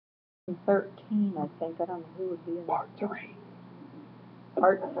13, I think. I don't know who would be in Part 3.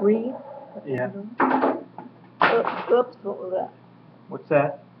 Part 3? Yeah. Oops, what was that? What's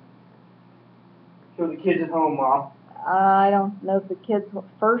that? Show the kids at home, Mom. I don't know if the kids,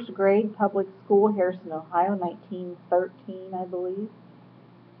 first grade, public school, Harrison, Ohio, 1913, I believe.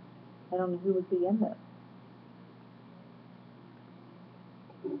 I don't know who would be in this.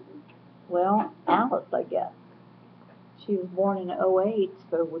 Well, Alice, I guess. She was born in 08,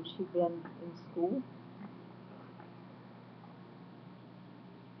 so would she have been in school?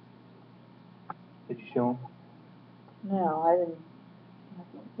 Did you show them? No, I didn't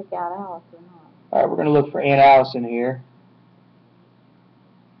pick out Alice or not. All right, we're going to look for Aunt Alice in here.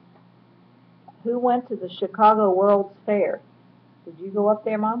 Who went to the Chicago World's Fair? Did you go up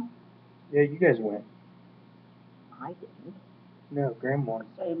there, Mom? Yeah, you guys went. I didn't. No, Grandma.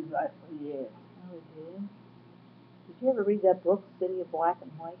 Same exactly, yeah. Oh, did? Did you ever read that book, City of Black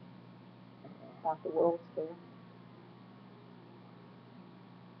and White, about the World's Fair?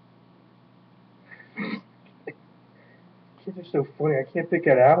 Kids are so funny. I can't pick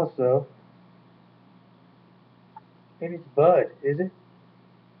out Alice, though. Maybe it's Bud, is it?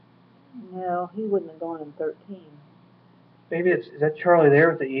 No, he wouldn't have gone in 13. Maybe it's, is that Charlie there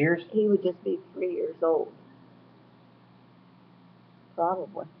with the ears? He would just be 3 years old.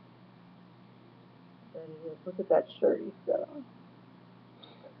 Probably. There he is. Look at that shirt he's got on.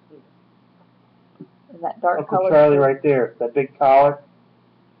 And that dark Uncle color. Charlie right there. That big collar.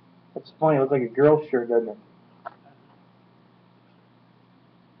 That's funny. It looks like a girl's shirt, doesn't it?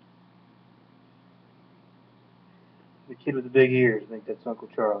 The kid with the big ears. I think that's Uncle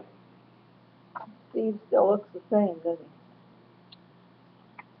Charlie. Steve still looks the same, doesn't he?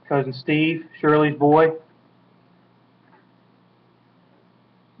 Cousin Steve, Shirley's boy.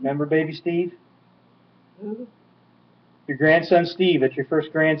 Remember baby Steve? Who? Your grandson Steve. That's your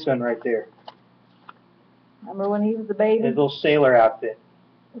first grandson right there. Remember when he was a baby? His little sailor outfit.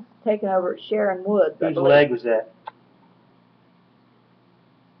 It's taken over at Sharon Woods. Whose leg was that?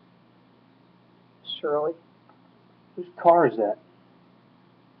 Shirley. Whose car is that?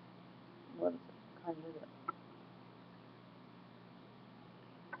 What kind is it?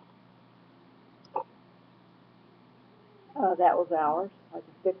 That was ours, like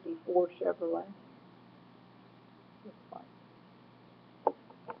a 54 Chevrolet.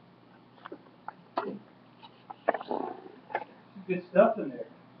 Good stuff in there.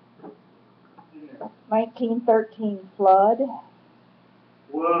 1913 flood.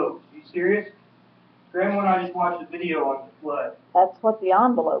 Whoa, are you serious? Grandma and I just watched a video on the flood. That's what the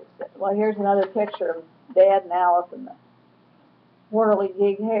envelope said. Well, here's another picture of Dad and Alice in the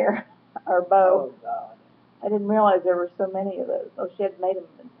whirly-jig hair, or bow. Oh, God. I didn't realize there were so many of those. Oh, she had made them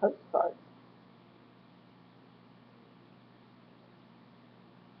in postcards.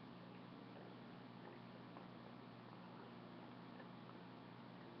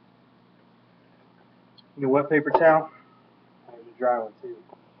 You got wet paper towel? I have a dry one, too.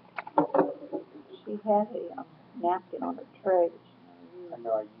 She had a napkin on her tray. I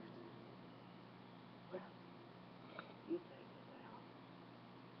know I used it.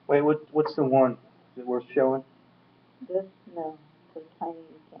 Wait, what's the one? Is it worth showing? This? No. It's so tiny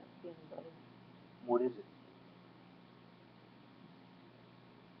you can't see anybody. What is it?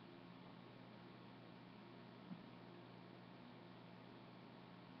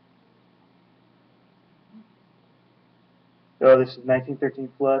 Oh, this is 1913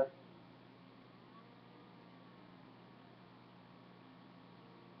 flood?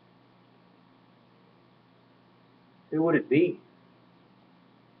 Who would it be?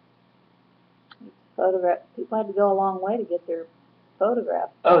 Photograph. People had to go a long way to get their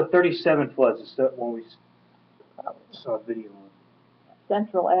photographs. Oh, 37 floods is the one we saw a video on.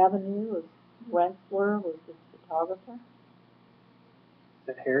 Central Avenue was Rensselaer was the photographer. Is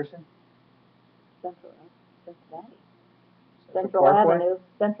that Harrison? Cincinnati. Central Avenue.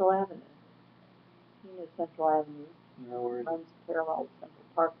 Central Avenue. You know Central Avenue. No, where is it? Runs parallel to Central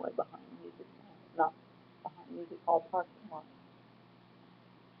Parkway behind Music Hall. Not behind Music Hall parking lot.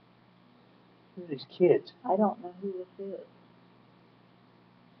 Who are these kids? I don't know who this is.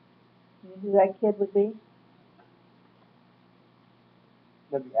 You know who that kid would be?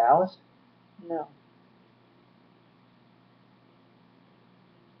 That'd be Alice? No.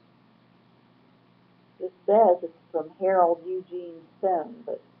 It says it's from Harold Eugene Stone,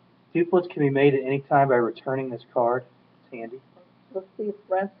 but Duplets can be made at any time by returning this card. It's handy. let's see if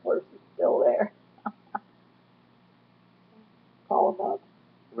Rensselaer's is still there. Call him up.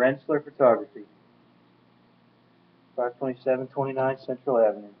 Rensselaer Photography. 52729 Central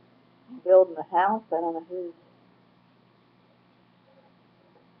Avenue. Building a house. I don't know who.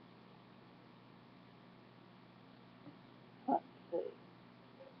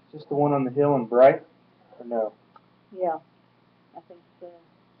 Is this the one on the hill in Bright? Or no? Yeah, I think so.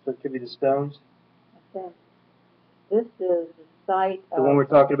 So it could be the Stones? I think. This is the site of... The one we're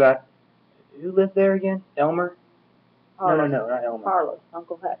talking about. Who lived there again? Elmer? Carlos. No, not Elmer. Carlos,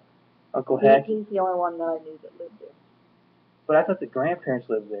 Uncle Heck. Uncle Heck? He's the only one that I knew that lived there. But I thought the grandparents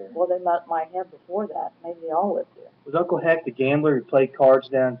lived there. Well, they might have before that. Maybe they all lived there. Was Uncle Heck the gambler who played cards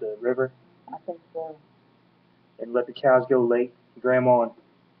down the river? I think so. And let the cows go late? Grandma and...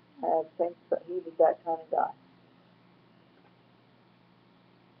 I think so. He was that kind of guy.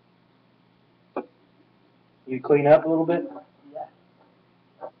 You clean up a little bit? Yeah.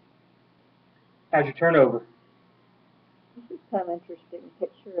 How's your turnover? This is kind of interesting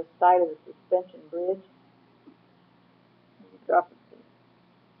picture of side of the suspension bridge. You drop it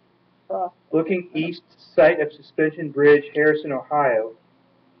across. Looking east, site of suspension bridge, Harrison, Ohio.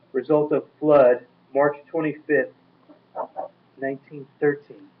 Result of flood, March 25th,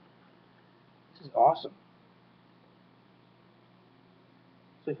 1913. This is awesome.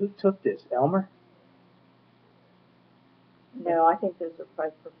 So who took this? Elmer? No, I think those are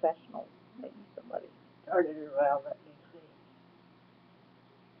probably professionals. Maybe somebody started it around. Let me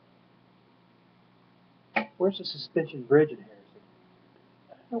see. Where's the suspension bridge in Harrison?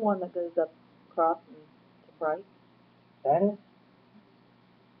 The one that goes up across and to Bright. That is?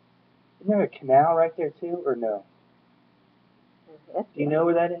 Isn't there a canal right there too, or no? Yes, Do you know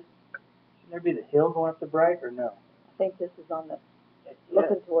where that is? Shouldn't there be the hill going up to Bright, or no? I think this is on the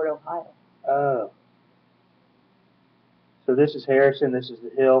looking toward Ohio. Oh. So this is Harrison, this is the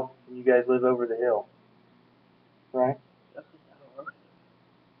hill, and you guys live over the hill. Right?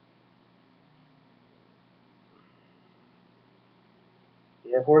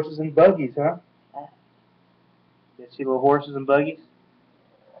 You have horses and buggies, huh? You see little horses and buggies?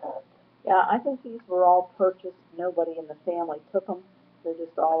 Yeah, I think these were all purchased. Nobody in the family took them. They're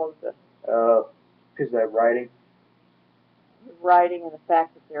just all of the Because of that writing. writing and the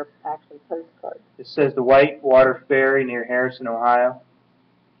fact that they're actually postcards. It says the Whitewater Ferry near Harrison, Ohio.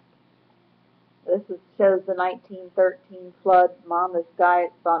 Shows the 1913 flood. Mom, this guy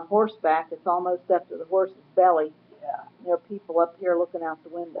it's on horseback. It's almost up to the horse's belly. Yeah. And there are people up here looking out the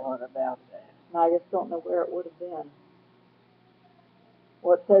window. What about that? And I just don't know where it would have been.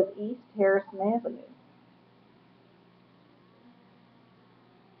 Well, it says East Harrison Avenue.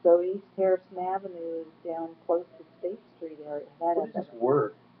 So East Harrison Avenue is down close to State Street area. What is this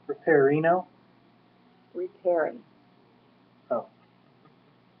word? Repairino? Repairing. Oh.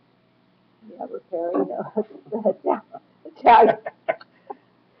 Yeah, Repairino. That's Italian.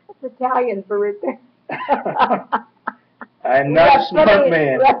 It's Italian for repair. I'm not a smart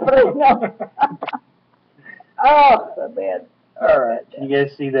man. Repairino. Oh, so bad. All right. Can you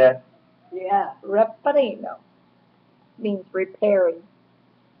guys see that? Yeah, Repairino means repairing.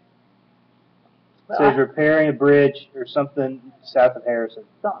 It says repairing a bridge or something south of Harrison.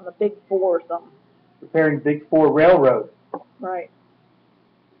 Something, a Big Four or something. Repairing Big Four Railroad. Right.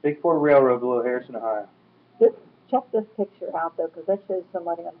 Big Four Railroad below Harrison, Ohio. Check this picture out, though, because that shows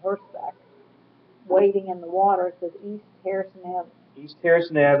somebody on horseback wading in the water. It says East Harrison Avenue. East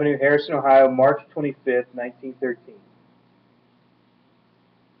Harrison Avenue, Harrison, Ohio, March 25th, 1913.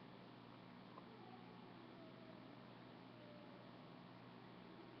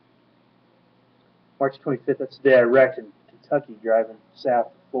 March 25th, that's the day I wrecked in Kentucky driving south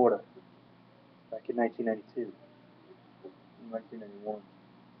to Florida back in 1992. 1991.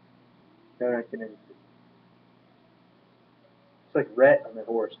 No, 1992. It's like Rhett on that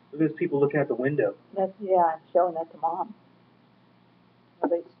horse. Look at those people looking out the window. Yeah, I'm showing that to Mom. Are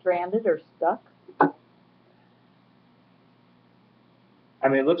they stranded or stuck? I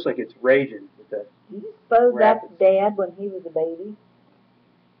mean, it looks like it's raging with that. Do you suppose rapids. that's Dad when he was a baby?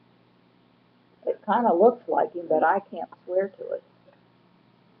 It kind of looks like him, but I can't swear to it.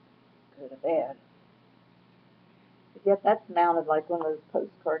 Could have been. But yet that's mounted like one of those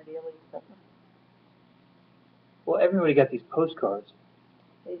postcard dealies. Well, everybody got these postcards.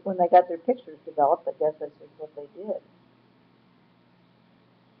 When they got their pictures developed, I guess that's just what they did.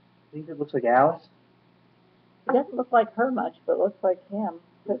 I think it looks like Alice. It doesn't look like her much, but it looks like him.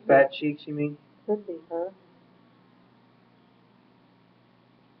 The fat cheeks, you mean? Could be her.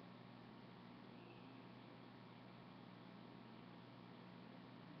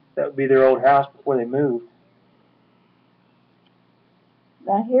 That would be their old house before they moved.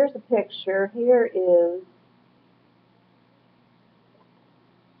 Now here's a picture. Here is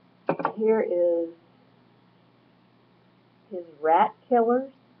his rat killers.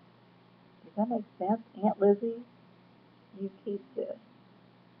 Does that make sense? Aunt Lizzie, you keep this.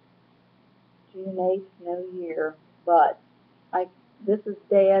 June 8th, no year, but This is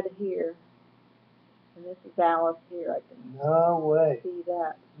Dad here, and this is Alice here. I can No way. see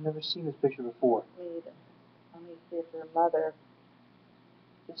that. I've never seen this picture before. Me either. Let me see if their mother.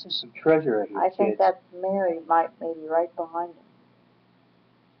 This is some treasure right here, I think kids. that's Mary, maybe right behind him.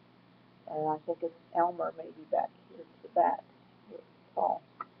 And I think it's Elmer maybe back here to the back. Here's Paul.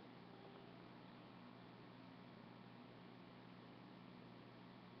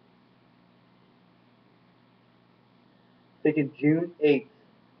 Thinking June 8th.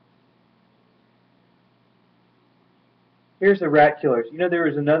 Here's the rat killers. You know, there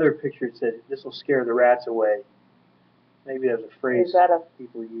was another picture that said, "This will scare the rats away." Maybe that was a phrase Is that a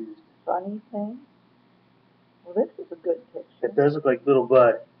people used. funny thing? Well, this is a good picture. It does look like little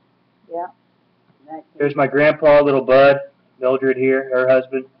Bud. Yeah. Here's my grandpa, little Bud. Mildred here, her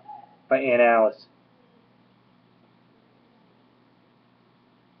husband. My Aunt Alice.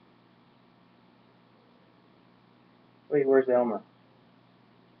 Wait, where's Elmer?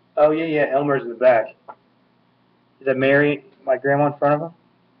 Oh, yeah, Elmer's in the back. Is that Mary, my grandma in front of him?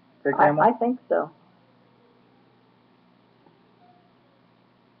 Great grandma? I think so.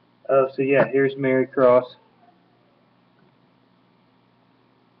 Oh, so yeah, here's Mary Cross.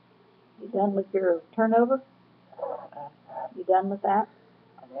 You done with your turnover? You done with that?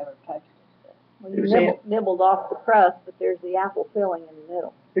 I never touched it. Well, you nibbled off the crust, but there's the apple filling in the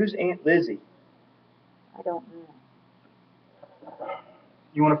middle. Who's Aunt Lizzie? I don't know.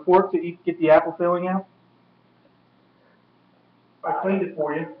 You want a fork to get the apple filling out? I cleaned it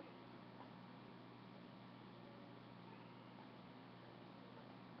for you.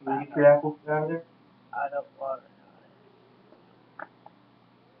 Will you get your apple out of there? I don't want it.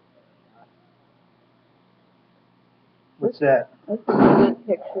 What's that? This is a good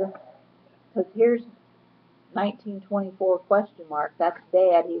picture. Because here's 1924 question mark. That's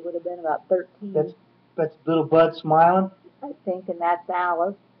Dad. He would have been about 13. That's little Bud smiling? I think, and that's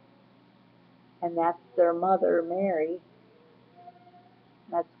Alice. And that's their mother, Mary.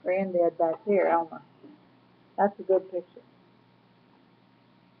 And that's Granddad back here, Elmer. That's a good picture.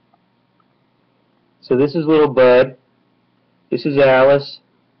 So this is little Bud. This is Alice.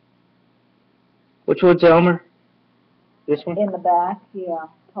 Which one's Elmer? This one? In the back, yeah,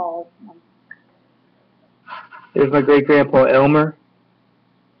 tall one. There's my great-grandpa Elmer.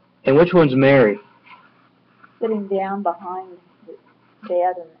 And which one's Mary? Sitting down behind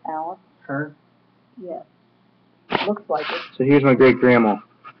Dad and Alice. Her? Yes. Looks like it. So here's my great-grandma.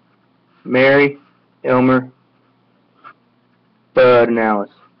 Mary, Elmer, Bud, and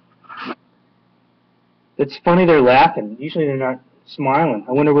Alice. It's funny they're laughing. Usually they're not smiling.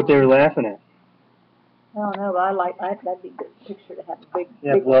 I wonder what they were laughing at. I don't know, but that'd be a good picture to have a big,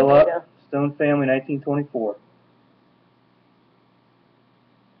 Yeah, big blow up. window. Stone family, 1924.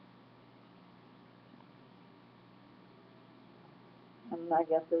 And I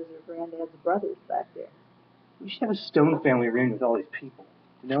guess those are Granddad's brothers back there. We should have a Stone family reunion with all these people.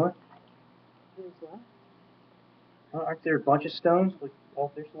 You know it? Who's that? Aren't there a bunch of Stones? Like,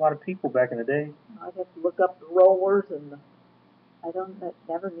 well, there's a lot of people back in the day. I'd have to look up the rollers and I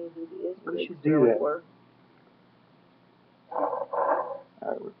never knew who the We Israelites should do that. were.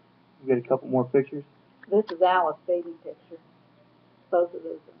 Alright, we got a couple more pictures. This is Alice, baby picture. Both of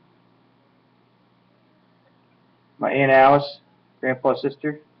those are. My Aunt Alice, Grandpa's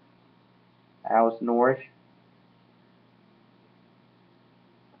sister, Alice Norrish.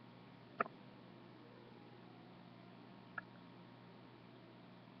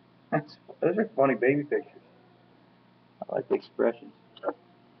 Those are funny baby pictures. I like the expressions. Are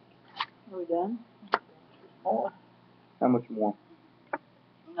we done? Oh, How much more?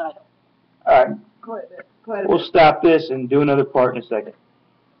 no, I don't. Alright, Quite a bit. we'll stop this and do another part in a second.